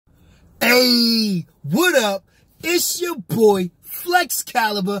Hey, what up? It's your boy, Flexx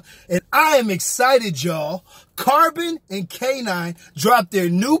Calibur, and I am excited, y'all. Carbin and K9 dropped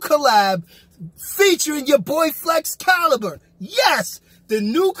their new collab featuring your boy, Flexx Calibur. Yes! The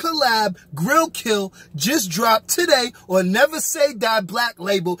new collab, Grill Kill, just dropped today on Never Say Die Black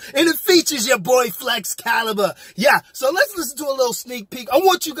label, and it features your boy, Flexx Calibur. Yeah, so let's listen to a little sneak peek. I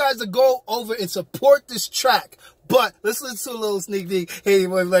want you guys to go over and support this track, but let's listen to a little sneak peek. Hey, your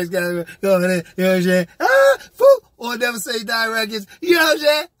boy, Flexx Calibur, go on in, you know what I'm saying? On Never Say Die Records, you know what I'm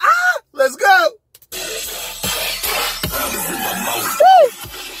saying? Let's go!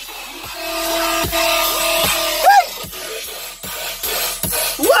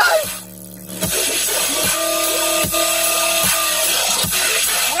 What?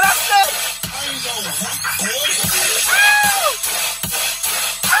 What I said?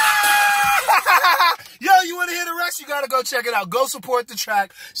 Yo, you want to hear the rest? You got to go check it out. Go support the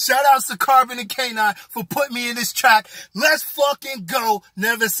track. Shout outs to Carbin and K9 for putting me in this track. Let's fucking go.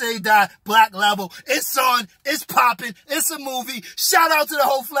 Never Say Die Black Label. It's on. It's popping. It's a movie. Shout out to the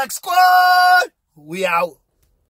whole Flexx squad. We out.